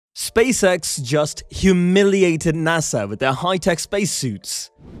SpaceX just humiliated NASA with their high-tech spacesuits.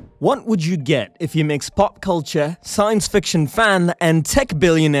 What would you get if you mix pop culture, science fiction fan, and tech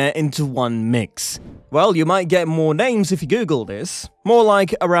billionaire into one mix? Well, you might get more names if you Google this. More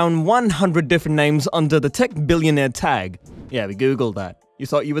like around 100 different names under the tech billionaire tag. Yeah, we Googled that. You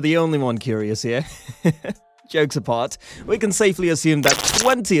thought you were the only one curious here? Jokes apart, we can safely assume that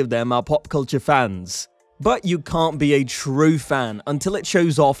 20 of them are pop culture fans. But you can't be a true fan until it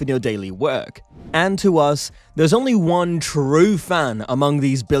shows off in your daily work. And to us, there's only one true fan among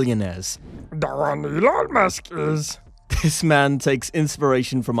these billionaires. The one Elon Musk is. This man takes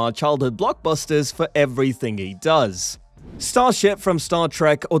inspiration from our childhood blockbusters for everything he does. Starship from Star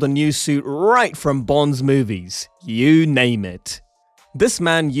Trek or the new suit right from Bond's movies. You name it. This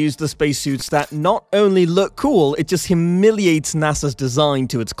man used the spacesuits that not only look cool, it just humiliates NASA's design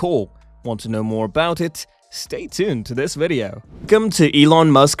to its core. Want to know more about it? Stay tuned to this video. Welcome to Elon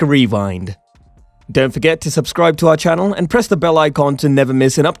Musk Rewind. Don't forget to subscribe to our channel and press the bell icon to never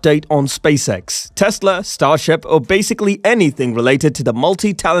miss an update on SpaceX, Tesla, Starship, or basically anything related to the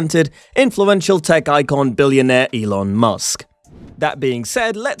multi-talented, influential tech icon billionaire Elon Musk. That being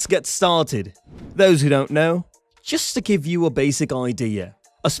said, let's get started. Those who don't know, just to give you a basic idea.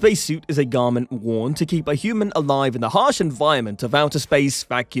 A spacesuit is a garment worn to keep a human alive in the harsh environment of outer space,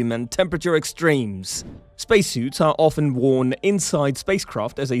 vacuum, and temperature extremes. Spacesuits are often worn inside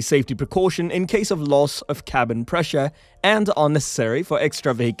spacecraft as a safety precaution in case of loss of cabin pressure and are necessary for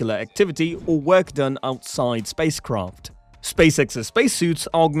extravehicular activity or work done outside spacecraft. SpaceX's spacesuits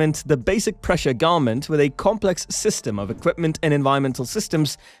augment the basic pressure garment with a complex system of equipment and environmental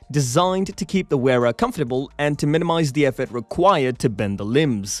systems designed to keep the wearer comfortable and to minimize the effort required to bend the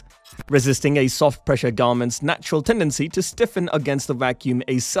limbs. Resisting a soft pressure garment's natural tendency to stiffen against the vacuum,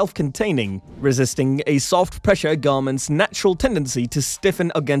 resisting a soft pressure garment's natural tendency to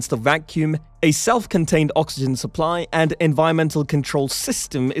stiffen against the vacuum, a self-contained oxygen supply and environmental control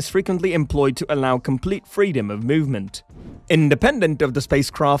system is frequently employed to allow complete freedom of movement. Independent of the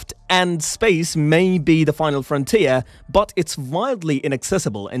spacecraft, and space may be the final frontier, but it's wildly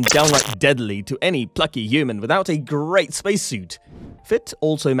inaccessible and downright deadly to any plucky human without a great spacesuit. Fit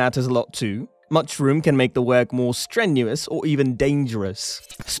also matters a lot too. Much room can make the work more strenuous or even dangerous.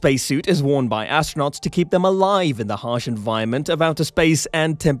 Spacesuit is worn by astronauts to keep them alive in the harsh environment of outer space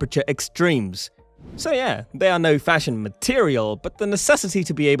and temperature extremes. So yeah, they are no fashion material, but the necessity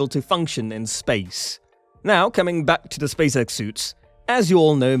to be able to function in space. Now, coming back to the SpaceX suits. As you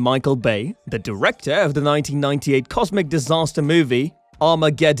all know, Michael Bay, the director of the 1998 cosmic disaster movie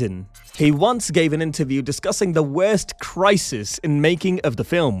Armageddon, he once gave an interview discussing the worst crisis in making of the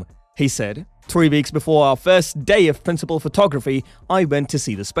film. He said, 3 weeks before our first day of principal photography, I went to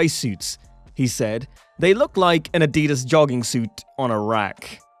see the spacesuits. He said, they look like an Adidas jogging suit on a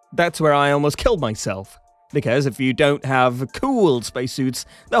rack. That's where I almost killed myself. Because if you don't have cool spacesuits,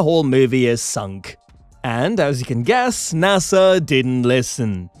 the whole movie is sunk. And as you can guess, NASA didn't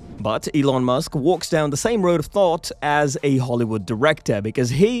listen. But Elon Musk walks down the same road of thought as a Hollywood director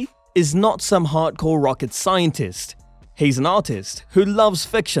because he is not some hardcore rocket scientist. He's an artist who loves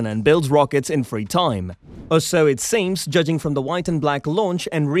fiction and builds rockets in free time. Or so it seems, judging from the white and black launch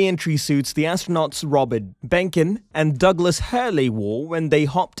and re-entry suits the astronauts Robert Behnken and Douglas Hurley wore when they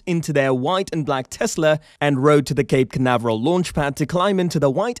hopped into their white and black Tesla and rode to the Cape Canaveral launch pad to climb into the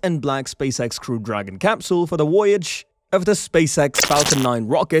white and black SpaceX Crew Dragon capsule for the voyage of the SpaceX Falcon 9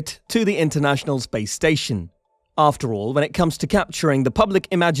 rocket to the International Space Station. After all, when it comes to capturing the public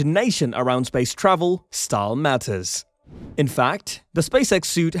imagination around space travel, style matters. In fact, the SpaceX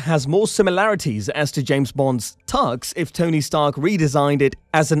suit has more similarities as to James Bond's tux if Tony Stark redesigned it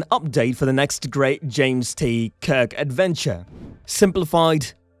as an update for the next great James T. Kirk adventure.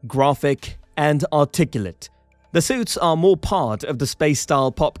 Simplified, graphic, and articulate. The suits are more part of the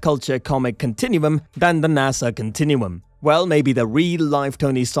space-style pop culture comic continuum than the NASA continuum. Well, maybe the real-life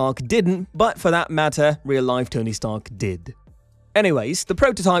Tony Stark didn't, but for that matter, real-life Tony Stark did. Anyways, the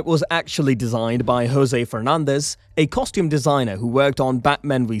prototype was actually designed by Jose Fernandez, a costume designer who worked on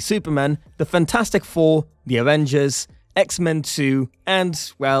Batman v Superman, The Fantastic Four, The Avengers, X-Men 2,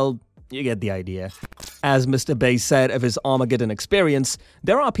 and, well, you get the idea. As Mr. Bay said of his Armageddon experience,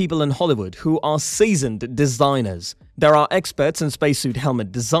 there are people in Hollywood who are seasoned designers. There are experts in spacesuit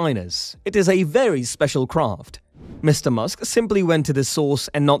helmet designers. It is a very special craft. Mr. Musk simply went to the source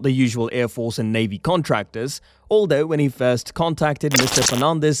and not the usual Air Force and Navy contractors, although when he first contacted Mr.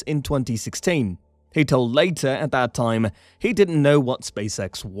 Fernandez in 2016, He told later at that time he didn't know what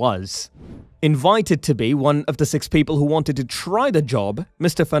SpaceX was. Invited to be one of the 6 people who wanted to try the job,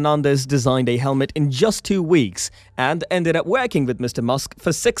 Mr. Fernandez designed a helmet in just 2 weeks and ended up working with Mr. Musk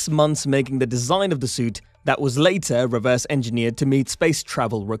for 6 months making the design of the suit that was later reverse engineered to meet space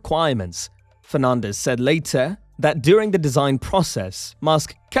travel requirements. Fernandez said later that during the design process,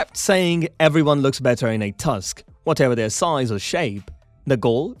 Musk kept saying everyone looks better in a tusk, whatever their size or shape. The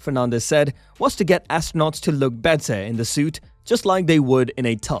goal, Fernandez said, was to get astronauts to look better in the suit just like they would in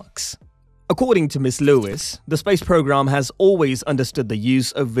a tux. According to Ms. Lewis, the space program has always understood the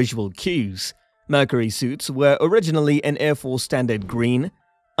use of visual cues. Mercury suits were originally an Air Force standard green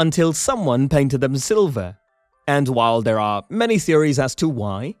until someone painted them silver. And while there are many theories as to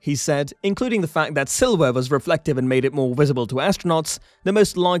why, he said, including the fact that silver was reflective and made it more visible to astronauts, the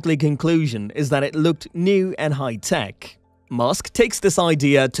most likely conclusion is that it looked new and high-tech. Musk takes this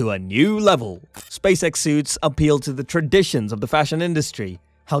idea to a new level. SpaceX suits appeal to the traditions of the fashion industry,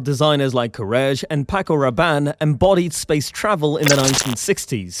 how designers like Courage and Paco Rabanne embodied space travel in the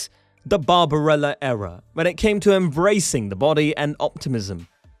 1960s, the Barbarella era, when it came to embracing the body and optimism.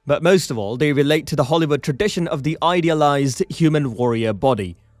 But most of all, they relate to the Hollywood tradition of the idealized human warrior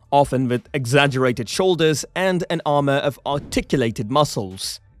body, often with exaggerated shoulders and an armor of articulated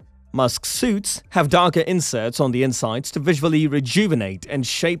muscles. Musk's suits have darker inserts on the insides to visually rejuvenate and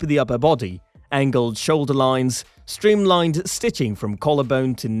shape the upper body, angled shoulder lines, streamlined stitching from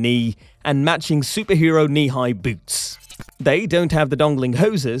collarbone to knee, and matching superhero knee-high boots. They don't have the dangling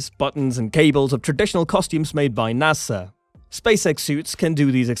hoses, buttons, and cables of traditional costumes made by NASA. SpaceX suits can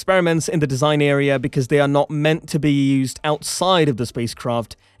do these experiments in the design area because they are not meant to be used outside of the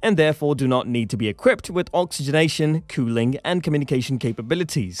spacecraft and therefore do not need to be equipped with oxygenation, cooling, and communication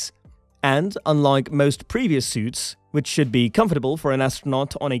capabilities. And unlike most previous suits, which should be comfortable for an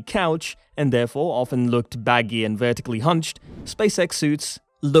astronaut on a couch and therefore often looked baggy and vertically hunched, SpaceX suits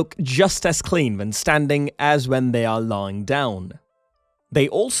look just as clean when standing as when they are lying down. They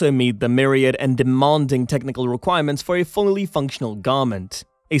also meet the myriad and demanding technical requirements for a fully functional garment.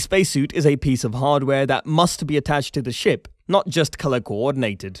 A spacesuit is a piece of hardware that must be attached to the ship, not just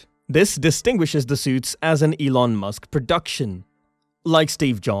color-coordinated. This distinguishes the suits as an Elon Musk production. Like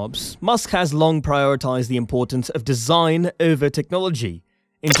Steve Jobs, Musk has long prioritized the importance of design over technology.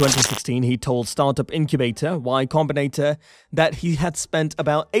 In 2016, he told startup incubator Y Combinator that he had spent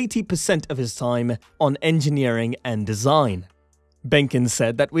about 80% of his time on engineering and design. Benkin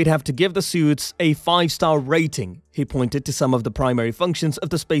said that we'd have to give the suits a 5-star rating. He pointed to some of the primary functions of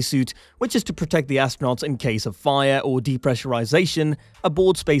the spacesuit, which is to protect the astronauts in case of fire or depressurization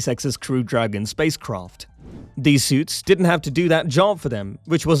aboard SpaceX's Crew Dragon spacecraft. These suits didn't have to do that job for them,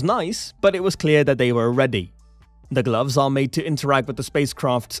 which was nice, but it was clear that they were ready. The gloves are made to interact with the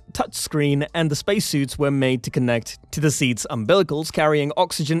spacecraft's touchscreen, and the spacesuits were made to connect to the seat's umbilicals carrying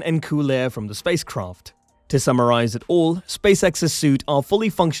oxygen and cool air from the spacecraft. To summarize it all, SpaceX's suit are fully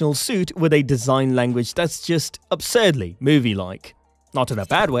functional suit with a design language that's just absurdly movie-like. Not in a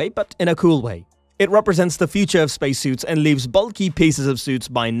bad way, but in a cool way. It represents the future of spacesuits and leaves bulky pieces of suits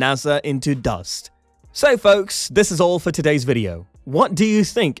by NASA into dust. So folks, this is all for today's video. What do you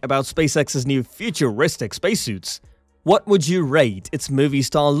think about SpaceX's new futuristic spacesuits? What would you rate its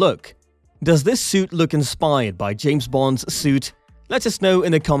movie-style look? Does this suit look inspired by James Bond's suit? Let us know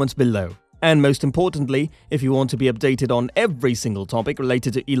in the comments below. And most importantly, if you want to be updated on every single topic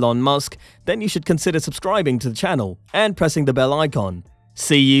related to Elon Musk, then you should consider subscribing to the channel and pressing the bell icon.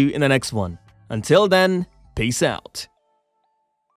 See you in the next one. Until then, peace out.